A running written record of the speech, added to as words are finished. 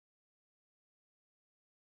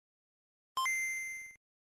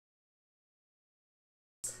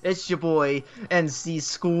It's your boy NC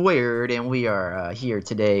Squared, and we are here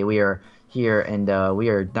today. We are here, and we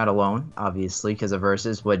are not alone, obviously, because a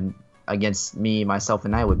versus would against me, myself,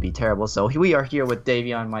 and I would be terrible. So we are here with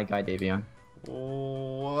Davion, my guy Davion.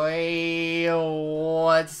 Wait,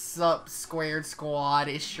 what's up, Squared Squad?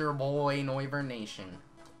 It's your boy Noivern Nation.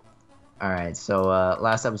 All right, so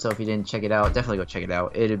last episode, if you didn't check it out, definitely go check it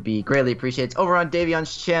out. It'd be greatly appreciated. It's over on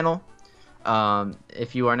Davion's channel.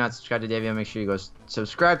 If you are not subscribed to Davion, make sure you go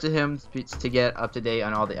subscribe to him to get up to date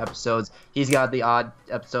on all the episodes. He's got the odd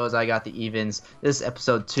episodes, I got the evens. This is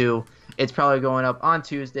episode 2. It's probably going up on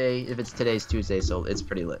Tuesday, if it's today's Tuesday, so it's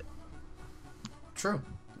pretty lit. True.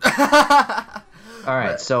 All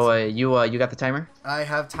right, so you got the timer? I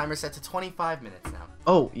have timer set to 25 minutes now.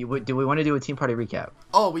 Oh, do we want to do a team party recap?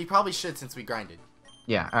 Oh, we probably should since we grinded.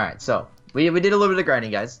 Yeah, all right. So we did a little bit of grinding,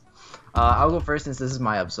 guys. I'll go first since this is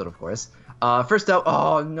my episode, of course. First up,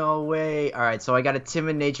 oh no way! All right, so I got a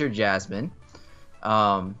Timid Nature Jasmine,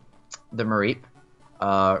 the Mareep,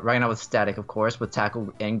 right now with Static, of course, with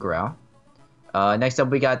Tackle and Growl. Next up,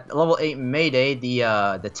 we got level 8 Mayday,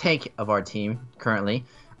 the tank of our team currently,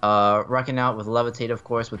 rocking out with Levitate, of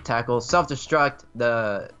course, with Tackle, Self Destruct,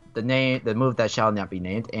 the move that shall not be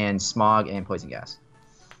named, and Smog and Poison Gas.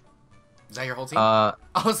 Is that your whole team? I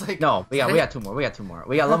was like, no, we got two more.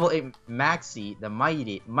 We got level 8 Maxi, the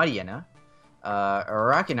Mariana,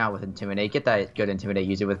 rocking out with Intimidate. Get that good Intimidate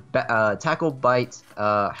user with Tackle, Bite,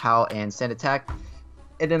 Howl, and Sand Attack.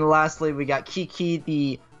 And then lastly, we got Kiki,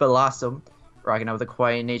 the Blossom, rocking out with a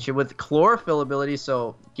Quiet Nature with Chlorophyll ability.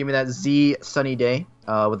 So give me that Z Sunny Day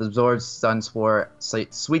with Absorb, Sun Spore,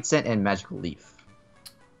 Sweet Scent, and Magical Leaf.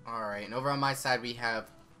 Alright, and over on my side we have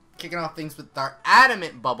kicking off things with our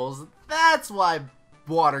Adamant Bubbles. That's why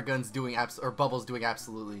Water Gun's doing Bubbles doing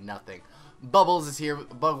absolutely nothing. Bubbles is here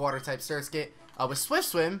with Bug Water type Surskit with Swift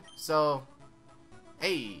Swim, so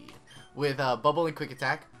hey, with Bubble and Quick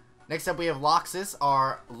Attack. Next up we have Loxus,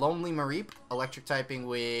 our Lonely Mareep, Electric typing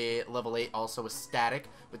with level 8, also with Static,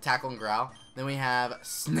 with Tackle and Growl. Then we have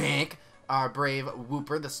Snake, our Brave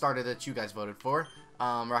Whooper, the starter that you guys voted for.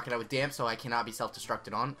 Rocking out with Damp, so I cannot be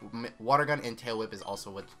self-destructed on. Water Gun and Tail Whip is also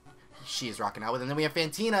what she is rocking out with. And then we have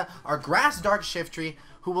Fantina, our Grass Dark Shiftry,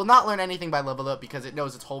 who will not learn anything by level up because it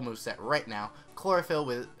knows its whole moveset right now. Chlorophyll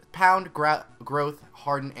with Pound, Growth,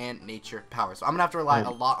 Harden, and Nature Power. So I'm going to have to rely a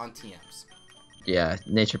lot on TMs. Yeah,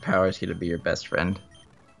 Nature Power is going to be your best friend.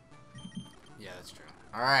 Yeah, that's true.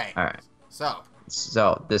 Alright. Alright. So,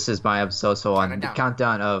 this is my episode, so on the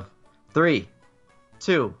countdown of 3,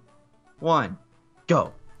 2, 1...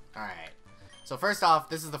 Go. Alright. So first off,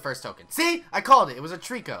 this is the first token. See? I called it. It was a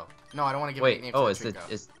Trico. No, I don't want to give a nickname to the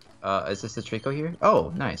Trico. Is this the Trico here?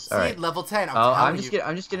 Oh, nice. See, alright. Level 10. I'm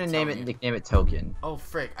just gonna nickname it Token. Oh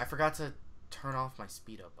frick, I forgot to turn off my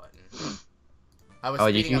speed up button. I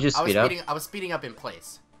was speeding up in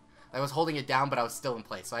place. I was holding it down, but I was still in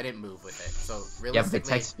place, so I didn't move with it. So realistically, yeah, but the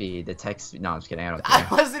text speed. No, I'm just kidding. I don't care.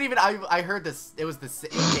 I wasn't even. I heard this. It was the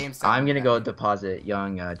in-game sound. I'm gonna go deposit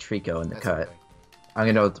young Trico in the cut. Okay. I'm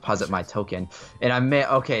gonna deposit my token, and I may.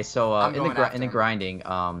 Okay, so in the grinding,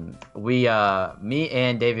 me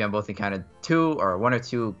and Davion both encountered one or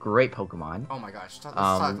two great Pokemon. Oh my gosh, let's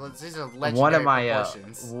talk. These are legendary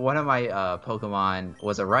proportions. One of my Pokemon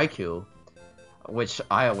was a Raikou, which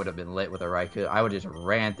I would have been lit with a Raikou. I would just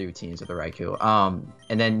ran through teams with a Raikou.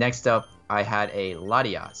 And then next up, I had a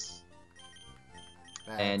Latias.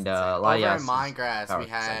 And Latias. Over in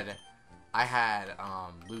Minegrass, I had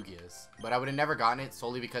Lugia's, but I would have never gotten it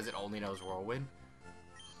solely because it only knows Whirlwind.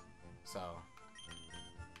 So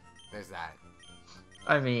there's that.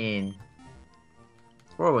 I mean,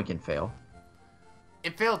 Whirlwind can fail.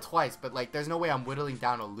 It failed twice, but like there's no way I'm whittling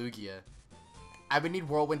down a Lugia. I would need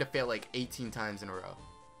Whirlwind to fail like 18 times in a row.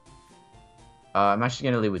 I'm actually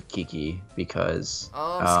gonna lead with Kiki because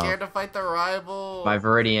I'm scared to fight the rival. My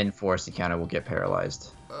Viridian Force encounter will get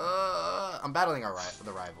paralyzed. I'm battling the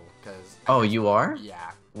rival because. Oh, you are? Yeah.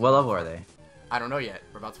 What level are they? I don't know yet.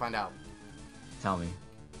 We're about to find out. Tell me.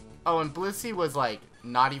 Oh, and Blissey was like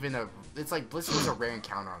not even a. It's like Blissey was a rare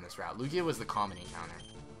encounter on this route. Lugia was the common encounter.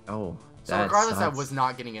 Oh. So regardless, I was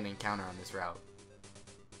not getting an encounter on this route.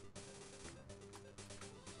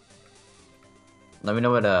 Let me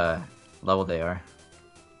know what level they are.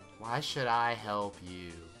 Why should I help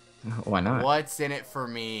you? Why not? What's in it for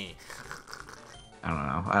me?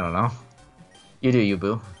 I don't know. You do you,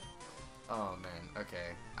 boo. Oh man,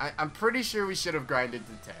 okay. I'm pretty sure we should have grinded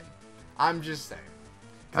to 10. I'm just saying.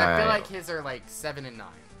 Cause I feel like his are like 7 and 9.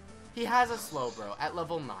 He has a Slowbro at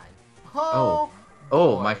level 9.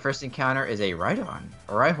 Oh, my first encounter is a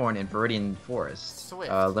Rhyhorn in Viridian Forest.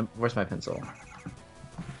 Swift. Where's my pencil?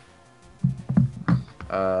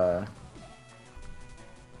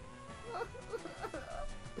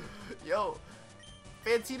 Yo,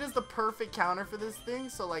 Fantina's the perfect counter for this thing,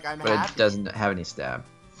 so like I'm but happy. it doesn't have any stab.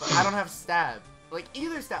 But I don't have stab. Like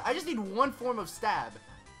either stab. I just need one form of stab.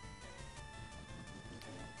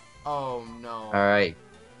 Oh no. Alright.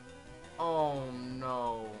 Oh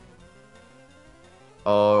no.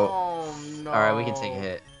 Oh. Oh no. Alright, we can take a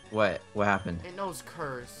hit. What? What happened? It knows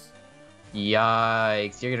curse.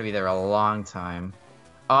 Yikes, you're gonna be there a long time.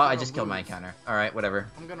 Oh, I just killed my lose. encounter. Alright, whatever.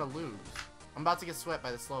 I'm gonna lose. I'm about to get swept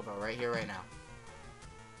by the Slowbro right here, right now.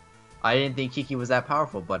 I didn't think Kiki was that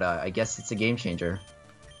powerful, but I guess it's a game changer.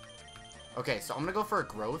 Okay, so I'm gonna go for a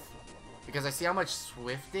growth because I see how much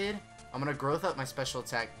Swift did. I'm gonna growth up my special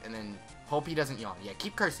attack and then hope he doesn't yawn. Yeah,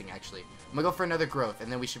 keep cursing actually. I'm gonna go for another growth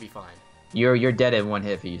and then we should be fine. You're dead in one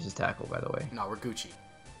hit if he uses tackle, by the way. No, we're Gucci.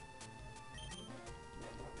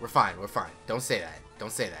 We're fine, we're fine. Don't say that.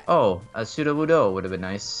 Don't say that. Oh, a pseudo-wudo would have been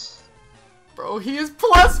nice. Bro, he is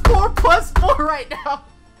 +4/+4 right now.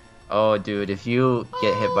 Oh, dude, if you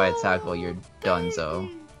get hit by a tackle, you're donezo.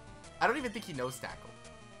 I don't even think he knows tackle.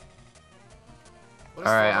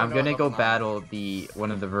 Alright, I'm gonna go battle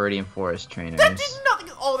one of the Viridian Forest trainers. That did nothing.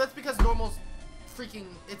 Oh, that's because normal's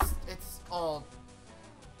freaking. It's all.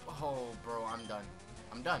 Oh, bro, I'm done.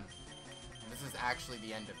 I'm done. This is actually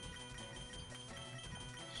the end of me.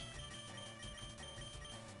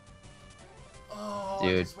 Oh,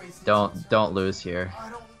 dude, don't lose here.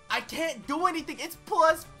 I can't do anything. It's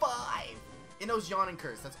 +5. It knows yawn and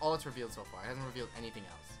curse. That's all it's revealed so far. It hasn't revealed anything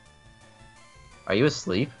else. Are you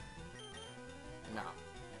asleep? No.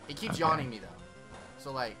 It keeps yawning me though.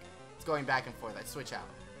 So like, it's going back and forth. I switch out.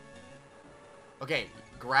 Okay,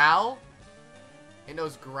 growl. It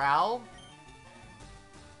knows growl,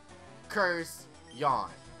 curse,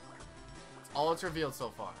 yawn. That's all it's revealed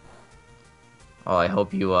so far. Oh, I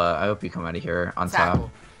hope you come out of here on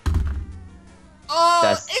Tackle. top.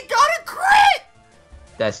 Oh, it got a crit!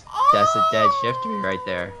 That's a dead shifter right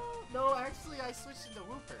there. No, actually, I switched into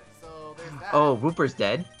Whooper, so there's that. Oh, Whooper's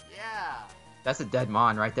dead? Yeah. That's a dead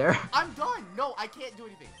Mon right there. I'm done. No, I can't do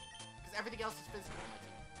anything. Because everything else is physical on my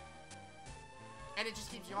team. And it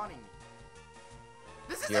just keeps yawning me.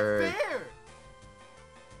 This isn't fair!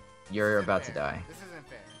 You're about to die. This isn't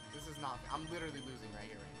fair. This is not fair. I'm literally losing right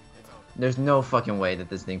here, right now. It's over. There's no fucking way that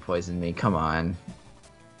this thing poisoned me. Come on.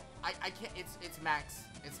 I can't. It's max.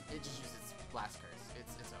 It just uses blast curse.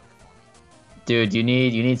 It's over for me. Dude, you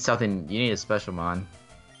need something. You need a special Mon.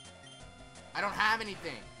 I don't have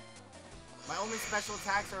anything. My only special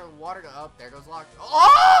attacks are water to up. There goes Lox.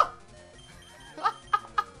 Oh!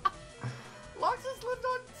 Lox has lived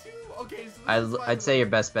on 2. Okay, so I'd say your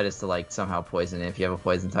best bet is to like somehow poison it if you have a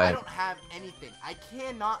poison type. I don't have anything. I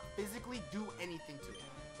cannot physically do anything to it.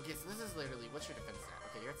 Okay, so this is literally, what's your defense stat?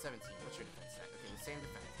 Okay, you're at 17. What's your defense stat? Okay, the same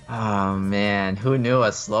defense. Oh man, who knew a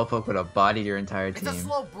Slowpoke would have bodied your entire team? It's a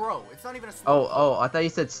slow bro. It's not even a slow Oh, I thought you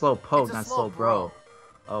said Slowpoke, not slow bro.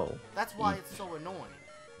 Oh. That's why it's so annoying.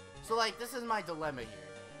 So like, this is my dilemma here.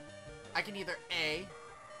 I can either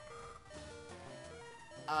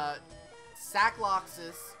sack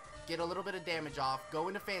Loxus, get a little bit of damage off, go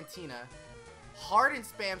into Fantina, harden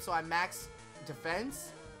spam so I max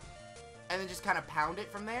defense, and then just kind of pound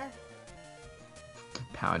it from there.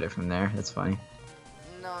 Pound it from there. That's funny.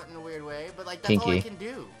 Not in a weird way, but like that's all I can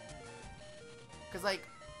do. Cause like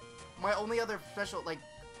my only other special, like,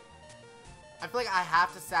 I feel like I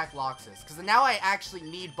have to sack Loxus because now I actually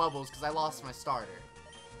need bubbles because I lost my starter.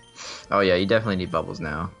 Oh yeah, you definitely need bubbles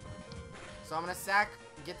now. So I'm gonna sack,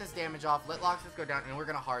 get this damage off, let Loxus go down, and we're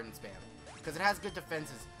gonna harden spam because it has good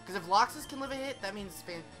defenses. Because if Loxus can live a hit, that means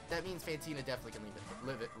Fantina definitely can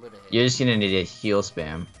live a hit. You're just gonna need a heal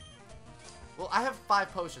spam. Well, I have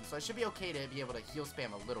 5 potions, so I should be okay to be able to heal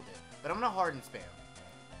spam a little bit. But I'm gonna harden spam.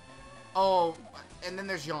 Oh, and then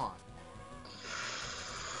there's yawn.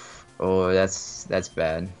 Oh, that's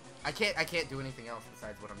bad. I can't do anything else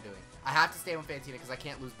besides what I'm doing. I have to stay with Fantina because I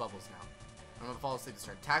can't lose bubbles now. I'm gonna fall asleep this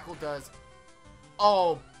turn. Tackle does.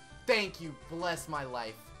 Oh, thank you, bless my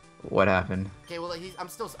life. What happened? Okay, well I'm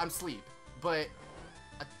asleep, but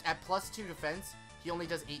at +2 defense, he only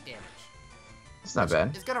does 8 damage. It's not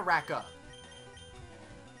bad. It's gonna rack up.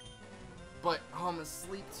 But I'm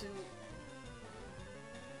asleep too.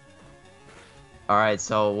 Alright,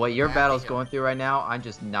 so what your battle's going through right now, I'm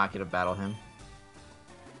just not gonna battle him.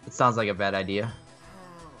 It sounds like a bad idea.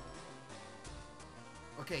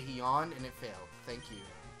 Okay, he yawned and it failed. Thank you.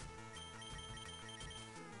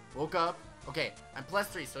 Woke up. Okay, I'm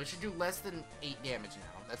 +3, so it should do less than 8 damage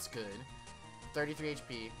now. That's good. 33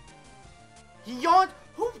 HP. He yawned?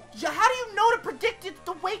 How do you know to predict it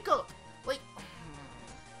to wake up? Like,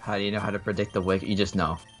 How do you know how to predict the wick? You just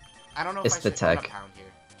know. I don't know It's if I the should run a tech. pound here.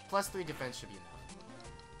 +3 defense should be enough.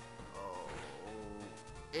 Oh,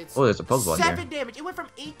 it's Oh, there's a Pokeball here. 7 damage. It went from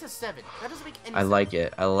 8 to 7. That doesn't make any I sense. like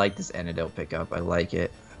it. I like this antidote pickup. I like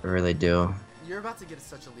it. I really do. You're about to get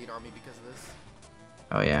such a lead on me because of this.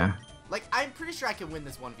 Oh yeah. Like, I'm pretty sure I can win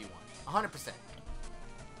this 1v1. 100%.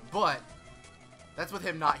 But that's with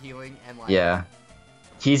him not healing and like. Yeah.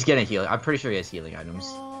 He's gonna heal. I'm pretty sure he has healing items.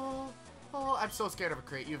 Oh, I'm so scared of a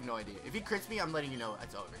crit. You have no idea. If he crits me, I'm letting you know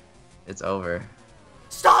it's over. It's over.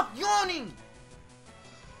 Stop yawning!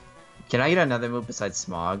 Can I get another move besides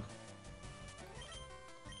Smog?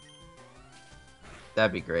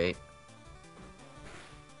 That'd be great.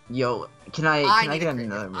 Yo, can I get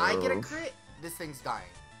another move? I get a crit, this thing's dying.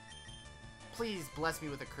 Please bless me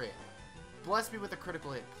with a crit. Bless me with a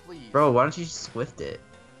critical hit, please. Bro, why don't you Swift it?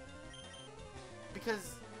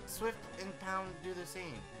 Because Swift and Pound do the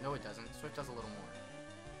same. No, it doesn't. Swift does a little more.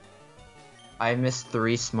 I missed 3 I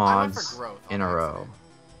went Smogs for growth in a row.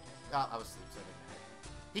 Oh, I was asleep, so it didn't matter.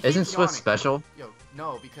 He Isn't keeps Swift yawning. special? Yo,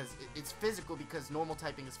 no, because it's physical because normal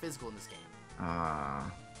typing is physical in this game.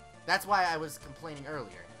 That's why I was complaining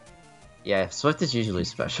earlier. Yeah, Swift is usually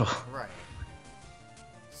special. Right.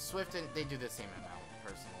 Swift and they do the same amount,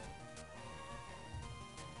 personally.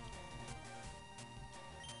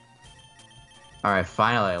 Alright,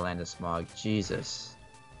 finally I land a Smog. Jesus.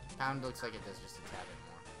 Pound looks like it does just a tad bit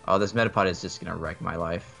more. Oh, this Metapod is just gonna wreck my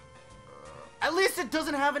life. At least it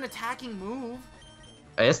doesn't have an attacking move.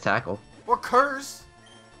 It's Tackle. Or Curse.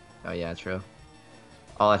 Oh yeah, true.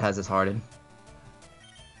 All it has is Harden.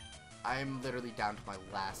 I'm literally down to my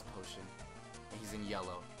last potion. And he's in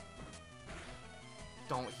yellow.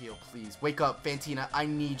 Don't heal, please. Wake up, Fantina. I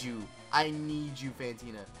need you. I need you,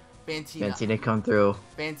 Fantina. Fantina, come through.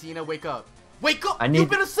 Fantina, wake up. Wake up! I need- You've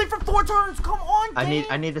been asleep for 4 turns! Come on, game!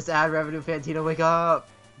 I need this ad revenue, Fantina, wake up!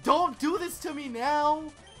 Don't do this to me now!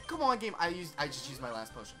 Come on, game. I just used my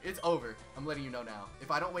last potion. It's over. I'm letting you know now.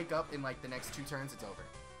 If I don't wake up in like the next 2 turns, it's over.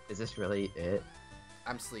 Is this really it?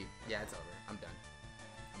 I'm asleep. Yeah, it's over. I'm done.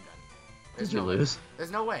 I'm done. Did you no lose? Way.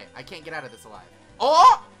 There's no way. I can't get out of this alive.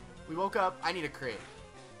 Oh! We woke up. I need a crit.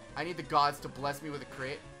 I need the gods to bless me with a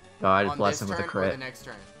crit. God on bless this him with a turn or crit. the next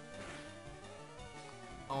turn.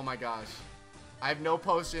 Oh my gosh. I have no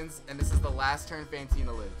potions, and this is the last turn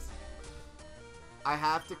Fantina lives. I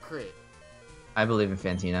have to crit. I believe in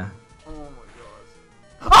Fantina. Oh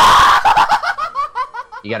my gosh.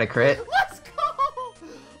 You got a crit? Let's go!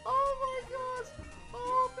 Oh my gosh!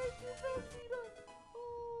 Oh, thank you, Fantina!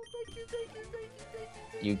 Oh, thank you, thank you, thank you,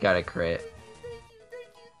 thank you. You got a crit.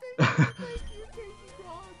 Thank you,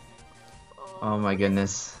 gods. Oh my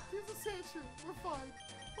goodness. Here's a Sandshrew. We're fine.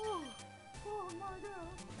 Oh my god.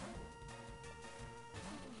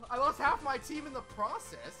 I lost half my team in the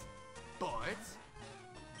process, but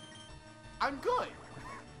I'm good.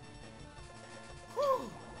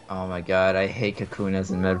 Whew. Oh my god, I hate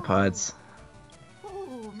Kakunas and Medpods.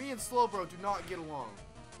 Ooh, me and Slowbro do not get along.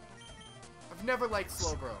 I've never liked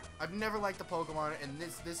Slowbro. I've never liked the Pokemon, and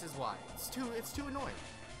this is why. It's too annoying.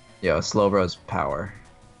 Yo, Slowbro's power.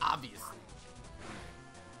 Obviously.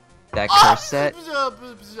 That curse set?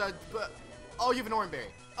 Oh, you have an Oranberry.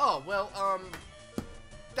 Oh, well,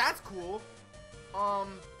 that's cool.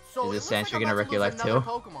 So Is this it looks Sandshrew like I'm gonna about wreck to your lose life another too?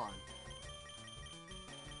 Pokemon.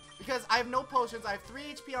 Because I have no potions, I have 3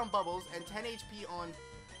 HP on Bubbles and 10 HP on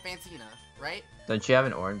Fantina, right? Don't you have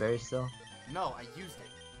an Oranberry still? No, I used it.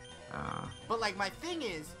 But like my thing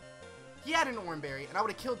is, he had an Oranberry and I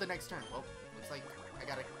would have killed the next turn. Well, looks like I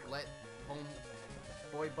gotta let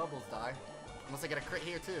homeboy Bubbles die. Unless I get a crit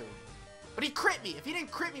here too. But he crit me! If he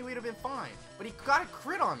didn't crit me, we'd have been fine. But he got a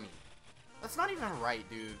crit on me. That's not even right,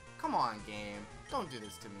 dude. Come on, game. Don't do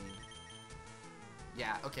this to me.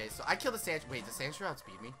 Yeah, okay, so I killed the Sandshrew. Wait, does Sandshrew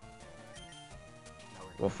outspeed me? No, we're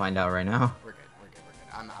good. We'll find out right now. We're good, we're good, we're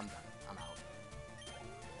good. I'm done. I'm out.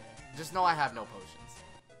 Just know I have no potions.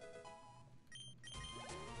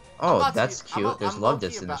 Oh, that's cute. There's Love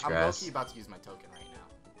Disc in this I'm grass. low-key about to use my token right now.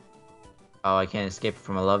 Oh, I can't escape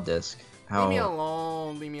from a Love Disc. How Leave me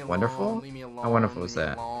alone, leave me alone. wonderful? Leave me alone. How wonderful leave is me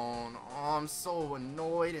that? Alone. Oh, I'm so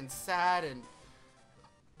annoyed and sad and...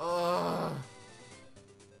 Ugh.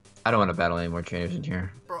 I don't want to battle any more trainers in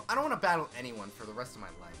here. Bro, I don't want to battle anyone for the rest of my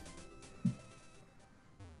life.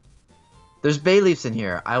 There's Bayleafs in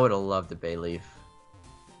here. I would have loved a Bayleaf.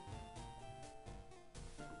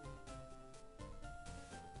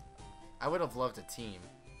 I would have loved a team.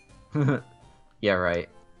 Yeah, right.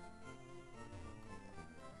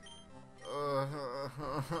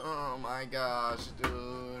 Oh my gosh,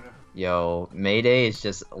 dude. Yo, Mayday is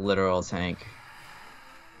just a literal tank.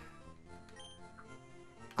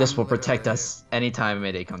 This will protect us anytime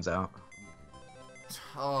Mayday comes out.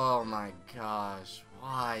 Oh my gosh.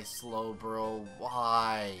 Why, Slowbro?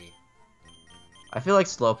 Why? I feel like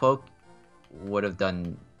Slowpoke would have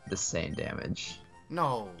done the same damage.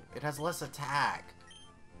 No, it has less attack.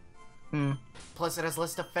 Hmm. Plus, it has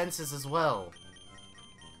less defenses as well.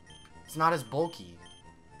 It's not as bulky.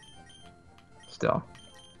 Still.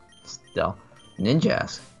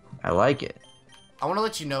 Ninjask. I like it. I want to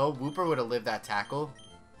let you know, Wooper would have lived that tackle.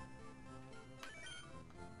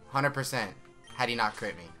 100%. Had he not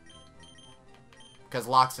crit me. Because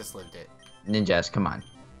Loxus lived it. Ninjask, come on.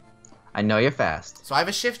 I know you're fast. So I have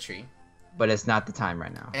a Shift Tree. But it's not the time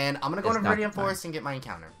right now. And I'm going to go into Viridian Forest and get my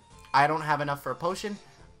encounter. I don't have enough for a potion.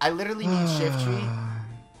 I literally need Shift Tree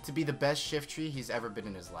to be the best Shift Tree he's ever been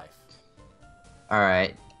in his life.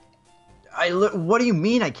 Alright. What do you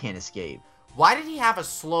mean I can't escape? Why did he have a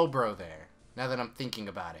Slowbro there? Now that I'm thinking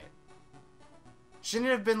about it. Shouldn't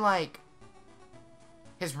it have been like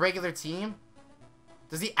his regular team?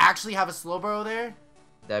 Does he actually have a Slowbro there?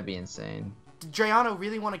 That'd be insane. Did Drayano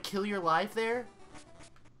really want to kill your life there?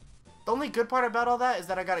 The only good part about all that is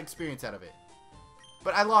that I got experience out of it.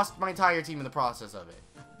 But I lost my entire team in the process of it.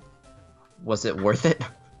 Was it worth it?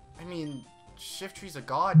 I mean, Shift Tree's a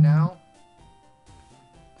god now.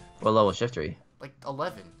 What level Shift Tree? Like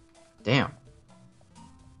 11. Damn.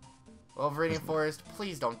 Well, Viridian Forest,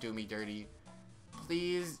 please don't do me dirty.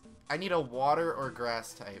 Please. I need a water or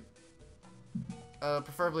grass type.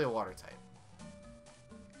 Preferably a water type.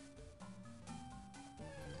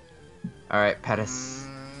 Alright, Pettis.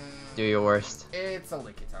 Do your worst. It's a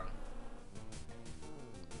Lickitung.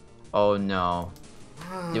 Oh no.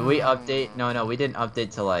 Did we update? No, we didn't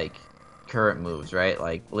update to like current moves, right?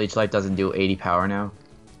 Like Leech Life doesn't do 80 power now?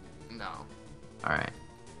 No. Alright.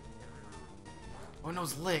 Oh no,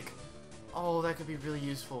 it's Lick. Oh, that could be really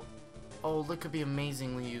useful. Oh, Lick could be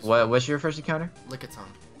amazingly useful. What's your first encounter? Lickitung.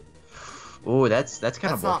 Ooh, that's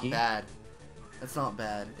kind of bulky. That's not bad. That's not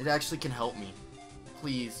bad. It actually can help me.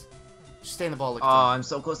 Please. Just stay in the ball, Lickitung. Oh, I'm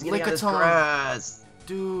so close to getting out of this grass.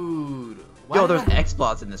 Dude. Yo, there's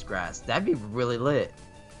X-Plots in this grass. That'd be really lit.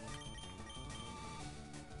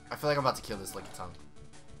 I feel like I'm about to kill this Lickitung.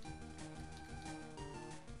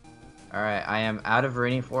 Alright, I am out of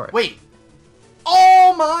Viridian Forest. Wait!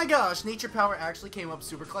 Oh my gosh! Nature Power actually came up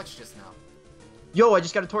super clutch just now. Yo, I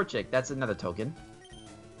just got a Torchic. That's another token.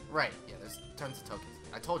 Right, yeah, there's tons of tokens.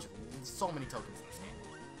 I told you, there's so many tokens in this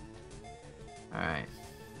game. Alright.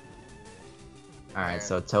 Alright,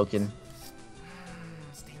 so token.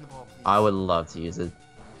 Stay in the ball, please. I would love to use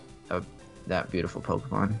that beautiful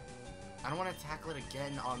Pokemon. I don't want to tackle it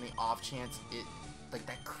again on the off chance like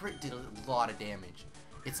that crit did a lot of damage.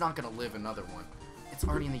 It's not gonna live another one. It's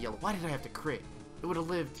already in the yellow. Why did I have to crit? It would have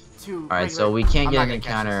lived two. Alright, so we can't get an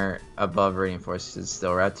encounter above Viridian Forest. It's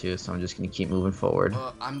still Route 2, so I'm just gonna keep moving forward.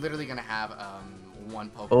 I'm literally gonna have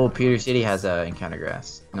one Pokemon. Oh, Peter City has a encounter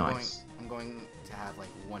grass. Nice. I'm going to have like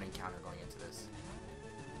one encounter going into this.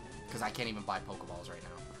 Because I can't even buy Pokeballs right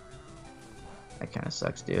now. That kind of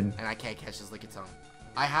sucks, dude. And I can't catch this Lickitung.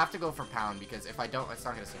 I have to go for Pound because if I don't, it's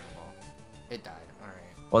not gonna save the ball. It died. Alright.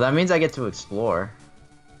 Well, that means I get to explore.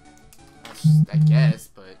 I guess,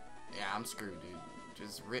 but yeah, I'm screwed, dude.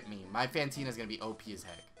 Just rip me. My Fantina's gonna be OP as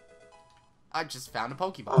heck. I just found a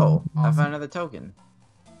Pokeball. Oh, awesome. I found another token.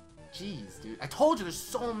 Jeez, dude. I told you there's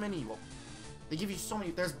so many. Well, they give you so many.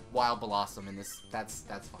 There's Wild Blossom in this. That's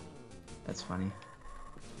funny. That's funny.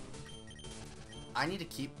 I need to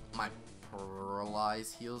keep my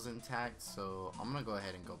Paralyzed heals intact, so I'm gonna go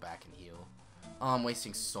ahead and go back and heal. Oh, I'm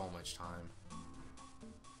wasting so much time.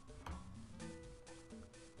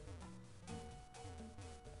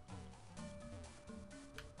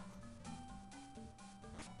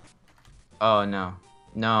 Oh, no.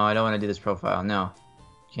 No, I don't want to do this profile. No.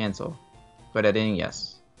 Cancel. Put it in,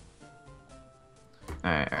 yes.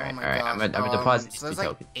 Alright. I'm gonna deposit so there's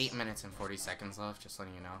like 8 minutes and 40 seconds left, just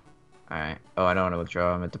letting you know. Alright. Oh, I don't want to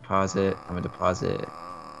withdraw. I'm gonna deposit.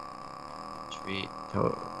 Treat.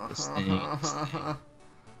 This thing.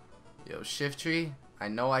 Yo, Shift Tree, I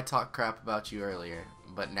know I talked crap about you earlier,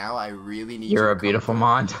 but now I really need You're a beautiful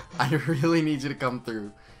mod. I really need you to come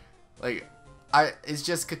through. Like, it's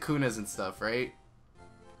just Kakunas and stuff, right?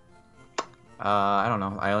 I don't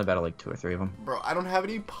know. I only battled like 2 or 3 of them. Bro, I don't have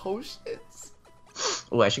any potions.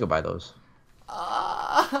 Oh, I should go buy those.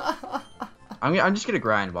 I'm just gonna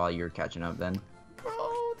grind while you're catching up then. Bro,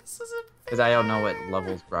 this isn't fair. Because I don't know what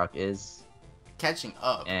levels Brock is. Catching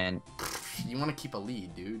up. And you want to keep a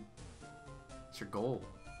lead, dude. It's your goal.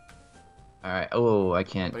 Alright. Oh, I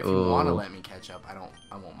can't. But if you want to let me catch up, I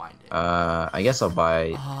won't mind it. I guess I'll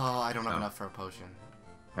buy. Oh, I don't have enough for a potion.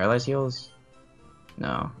 Paralyzed heals?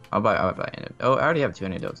 No, I'll buy antidote. Oh, I already have 2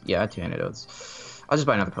 antidotes. Yeah, I have 2 antidotes. I'll just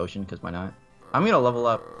buy another potion, because why not? I'm gonna level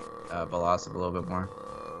up Velocity a little bit more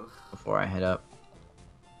before I head up.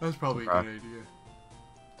 That's probably a good idea.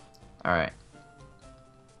 Alright.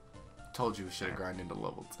 Told you we should have grinded to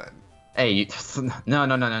level 10. Hey, you,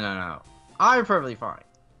 no. I'm perfectly fine.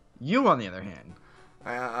 You, on the other hand.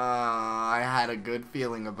 I had a good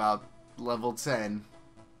feeling about level 10.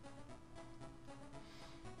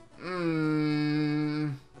 There's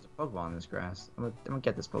a Pokeball in this grass. I'm gonna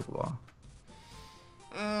get this Pokeball.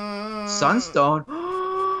 Sunstone.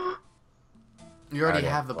 You already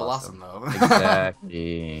have the Blossom though.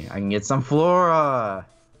 Exactly. I can get some Flora.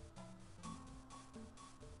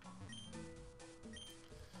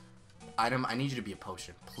 Item. I need you to be a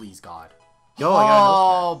potion, please, God. Yo, I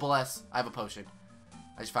got a bless. I have a potion.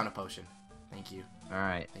 I just found a potion. Thank you. All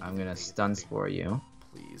right, I'm gonna stun spore you.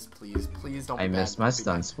 Please don't be bad. I missed my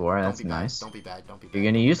stun spore. That's nice. Don't be bad. Don't be bad. You're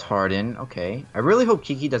gonna use Harden. Okay. I really hope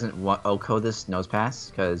Kiki doesn't OHKO this nose pass,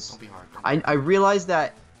 because Don't be hard. I realized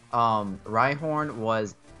that Rhyhorn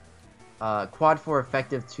was quad 4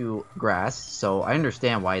 effective to grass, so I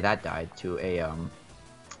understand why that died to a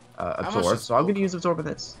absorb. So I'm gonna use absorb with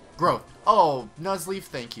this. Growth. Oh, Nuzleaf,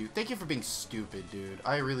 thank you. Thank you for being stupid, dude.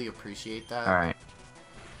 I really appreciate that. All right.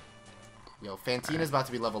 Yo, Fantina's about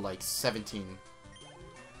to be level like 17.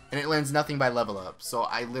 And it learns nothing by level up, so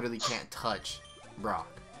I literally can't touch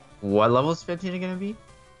Brock. What level is 15 gonna be?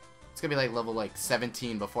 It's gonna be like level like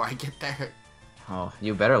 17 before I get there. Oh,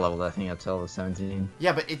 you better level that thing up till level 17.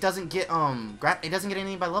 Yeah, but it doesn't get it doesn't get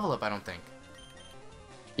anything by level up, I don't think.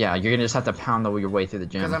 Yeah, you're gonna just have to pound your way through the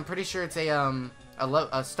gym. Because I'm pretty sure it's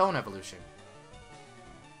a stone evolution.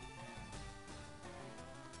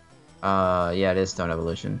 Yeah, it is stone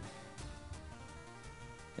evolution.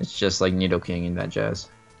 It's just like Nidoking and that jazz.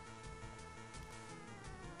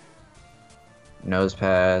 Nose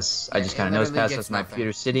pass. Yeah, I just kind of nose pass with my nothing.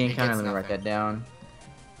 Pewter City and It kind of gets let me write that down.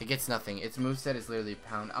 It gets nothing. Its moveset is literally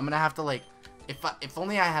pound. I'm gonna have to like, if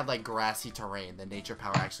only I had like grassy terrain, then nature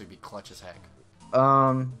power actually be clutch as heck.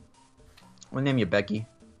 We'll name you Becky.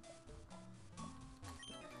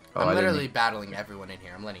 Oh, I'm literally battling everyone in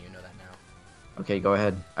here. I'm letting you know that now. Okay, go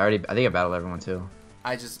ahead. I think I battled everyone too.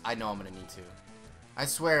 I know I'm gonna need to. I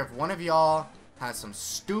swear, if one of y'all has some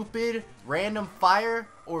stupid random fire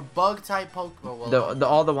or bug type Pokemon,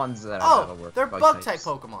 all the ones that I battled were they're bug type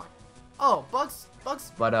Pokemon. Oh, bugs.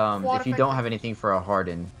 But if you don't have anything for a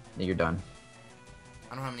Harden, then you're done.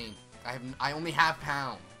 I don't have any. I only have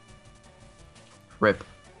Pound. Rip.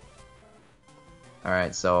 All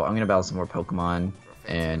right, so I'm gonna battle some more Pokemon,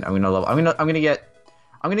 and I'm gonna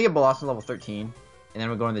get Blossom level 13, and then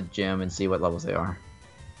we'll go in the gym and see what levels they are.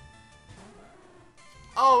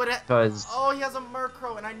 Oh, Because he has a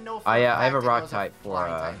Murkrow, and I know. I have a Rock type for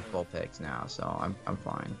Vulpix now, so I'm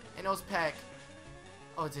fine. It knows Peck.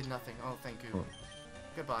 Oh, it did nothing. Oh, thank you. Cool.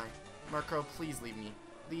 Goodbye, Murkrow. Please leave me.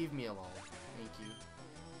 Leave me alone. Thank you.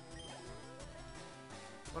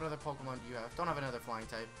 What other Pokemon do you have? Don't have another flying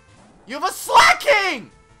type. You have a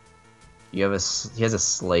Slacking! He has a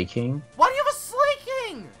Slaking? Why do you have a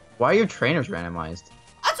Slaking? Why are your trainers randomized?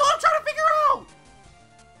 That's what I'm trying to figure out!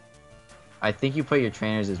 I think you put your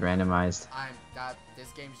trainers as randomized.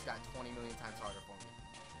 This game just got 20 million times harder for me.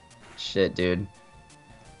 Shit, dude.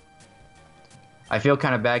 I feel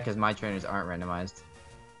kind of bad because my trainers aren't randomized.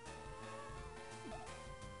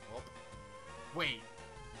 Well, wait.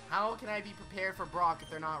 How can I be prepared for Brock if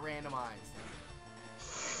they're not randomized?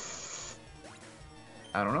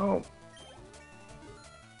 I don't know.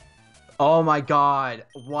 Oh my god.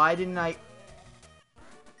 Why didn't I...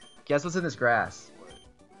 Guess what's in this grass?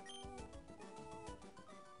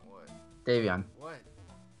 What? Davion. What?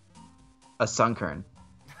 A Sunkern.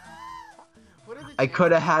 What are the I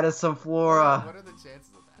could have had a Sunflora. What are the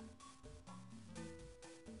chances of that?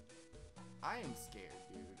 I am scared,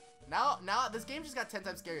 dude. Now this game just got 10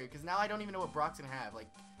 times scarier because now I don't even know what Brock's gonna have. Like,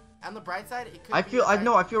 on the bright side, it could. I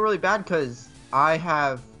feel really bad because I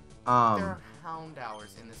have there are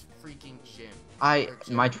Houndours in this freaking gym.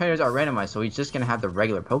 My trainers are randomized, so he's just gonna have the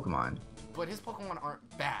regular Pokemon. But his Pokemon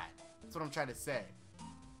aren't bad. That's what I'm trying to say.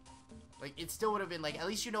 Like, it still would have been like, at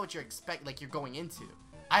least you know what you're you're going into.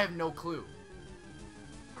 I have no clue.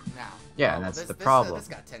 Now. Yeah, that's the problem. This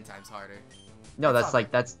got 10 times harder. No, that's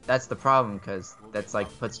the problem because that's like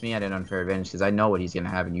puts me at an unfair advantage because I know what he's gonna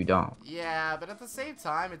have and you don't. Yeah, but at the same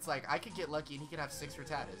time, it's like I could get lucky and he could have 6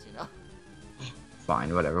 Rattatas, you know?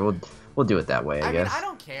 Fine, whatever. We'll do it that way, I guess. I mean, I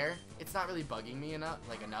don't care. It's not really bugging me enough.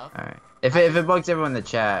 All right. If it bugs everyone in the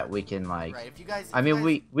chat, we can like. Right. If you guys.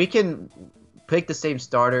 We can pick the same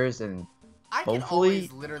starters and hopefully.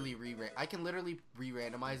 I can literally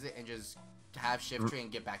re-randomize it and just have shift tree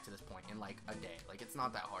and get back to this point in like a day. Like it's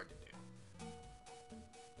not that hard to do.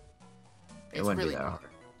 It wouldn't be that hard.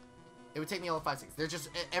 It would take me all of 5 seconds. There's just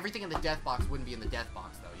everything in the death box wouldn't be in the death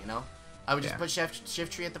box though, you know? I would just put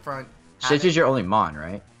shift tree at the front. Shift is your only mon,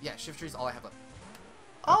 right? Yeah, shift tree is all I have left.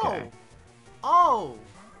 Okay. Oh!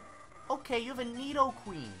 Okay, you have a Nido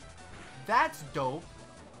Queen. That's dope.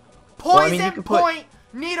 Poison point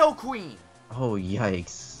Nido Queen! Oh,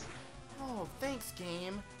 yikes. Oh, thanks,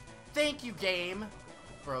 game. Thank you, game.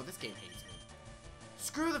 Bro, this game hates me.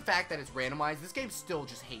 Screw the fact that it's randomized. This game still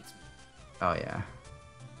just hates me. Oh, yeah.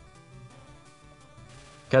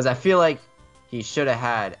 Because I feel like he should have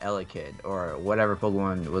had Elekid or whatever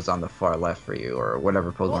Pokemon was on the far left for you, or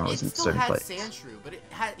whatever Pokemon was in certain place. It still had Sandshrew, but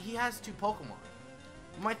he has 2 Pokemon.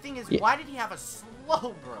 My thing is, why did he have a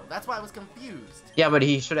Slowbro? That's why I was confused. Yeah, but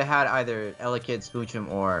he should have had either Elekid, Smoochum,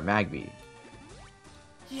 or Magby.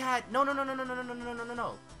 He had no.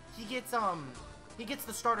 He gets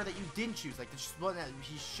the starter that you didn't choose, like the one that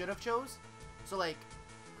he should have chose. So like,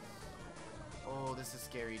 oh, this is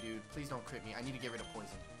scary, dude. Please don't crit me. I need to get rid of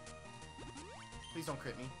poison. Please don't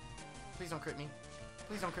crit me. Please don't crit me.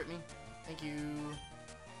 Please don't crit me. Thank you.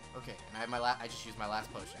 Okay, and I have my I just used my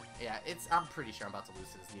last potion. Yeah, I'm pretty sure I'm about to lose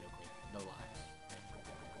to this Nido Queen. No lie.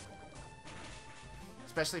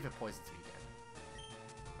 Especially if it poisons me again.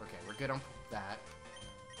 Okay, we're good on that.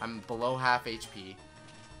 I'm below half HP.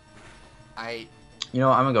 You know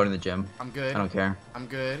what? I'm gonna go to the gym. I'm good. I don't care. I'm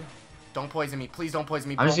good. Don't poison me. Please don't poison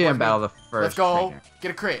me. I'm just gonna battle the first. Let's go. Trainer.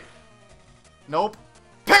 Get a crit. Nope.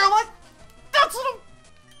 Paralyzed? That's what I'm...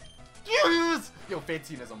 Yes! Yo,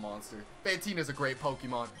 Fantina's a monster. Fantina's a great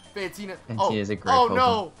Pokemon. Fantina's a great Pokemon.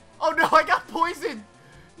 No! Oh no, I got poisoned!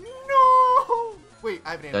 No! Wait,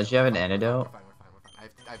 I have an antidote. Don't you have an antidote? We're fine.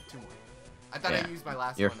 I have 2 more. I thought I used my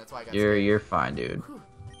last one, that's why I got You're fine, dude.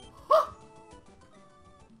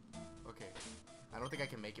 Okay. I don't think I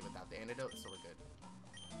can make it without the antidote, so we're good.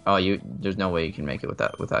 Oh, there's no way you can make it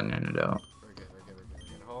without an antidote. We're good.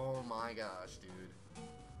 Oh my gosh, dude.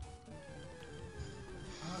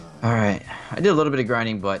 Alright. I did a little bit of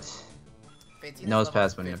grinding, but Fantina's nose level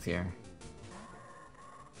pass went up 50. here.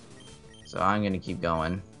 So I'm gonna keep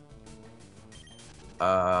going.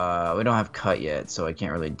 We don't have cut yet, so I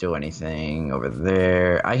can't really do anything over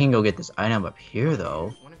there. I can go get this item up here,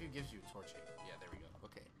 though. One of you gives you a torch. Yeah, there we go.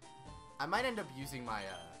 Okay. I might end up using my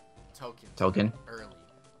token early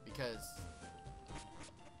because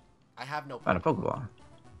I have no on a Pokeball.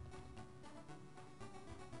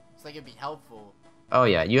 It's like it'd be helpful. Oh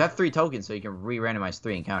yeah, you have 3 tokens, so you can re-randomize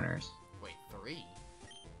 3 encounters. Wait, 3?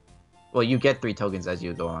 Well, you get 3 tokens as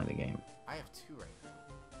you go along the game. I have 2 right now.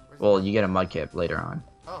 Well, you get a Mudkip later on.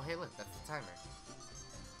 Oh, hey, look, that's the timer.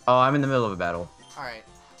 Oh, I'm in the middle of a battle. All right.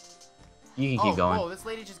 You can keep going. Oh, this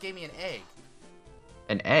lady just gave me an egg.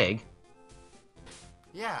 An egg?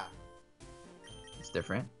 Yeah. It's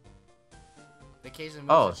different. The occasionally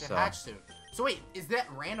moves should so hatch soon. So wait, is that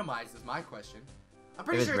randomized? Is my question. I'm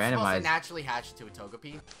pretty sure it's randomized, supposed to naturally hatch to a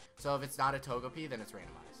Togepi. So if it's not a Togepi, then it's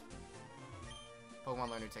randomized. Pokemon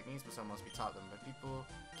learn new techniques, but some must be taught them by people.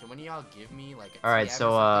 Can one of y'all give me like a Alright, TM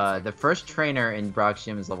so or something the first trainer in Brock's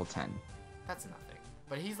gym is level 10. That's nothing.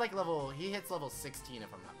 But he's like he hits level 16 if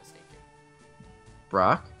I'm not mistaken.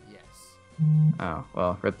 Brock? Yes. Oh,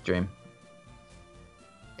 well, rip the dream.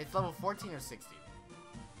 It's level 14 or 16.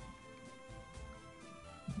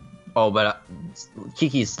 Oh, but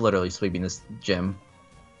Kiki's literally sweeping this gym.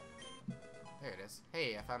 There it is.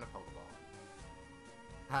 Hey, I found a Pokeball.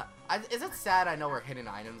 Is it sad I know where hidden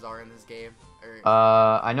items are in this game? Or,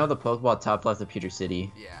 I know the Pokeball top left of Pewter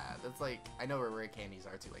City. yeah, that's like, I know where rare candies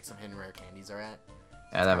are too, like some hidden rare candies are at.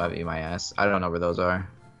 Yeah, that might be my ass. I don't know where those are.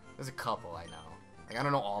 There's a couple, I know. Like, I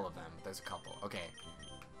don't know all of them, but there's a couple. Okay,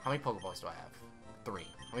 how many Pokeballs do I have? 3.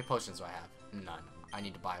 How many potions do I have? None. I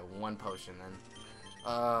need to buy 1 potion then.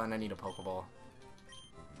 And I need a Pokeball.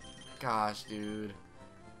 Gosh, dude.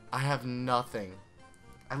 I have nothing.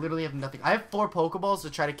 I literally have nothing. I have 4 Pokeballs to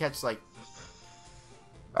try to catch, like...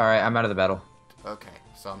 Alright, I'm out of the battle. Okay,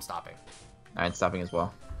 so I'm stopping. Alright, stopping as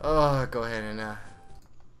well. Go ahead and,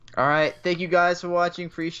 Alright, thank you guys for watching.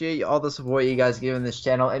 Appreciate all the support you guys give in this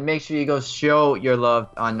channel. And make sure you go show your love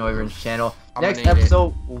on Noivern's channel. Next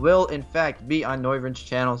episode will, in fact, be on Noivern's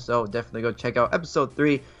channel. So definitely go check out episode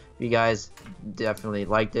 3. If you guys definitely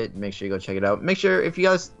liked it, make sure you go check it out. Make sure if you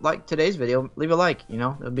guys liked today's video, leave a like. You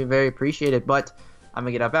know, it'll be very appreciated. But I'm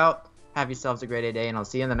going to get up out. Have yourselves a great day, and I'll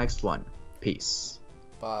see you in the next one. Peace.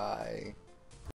 Bye.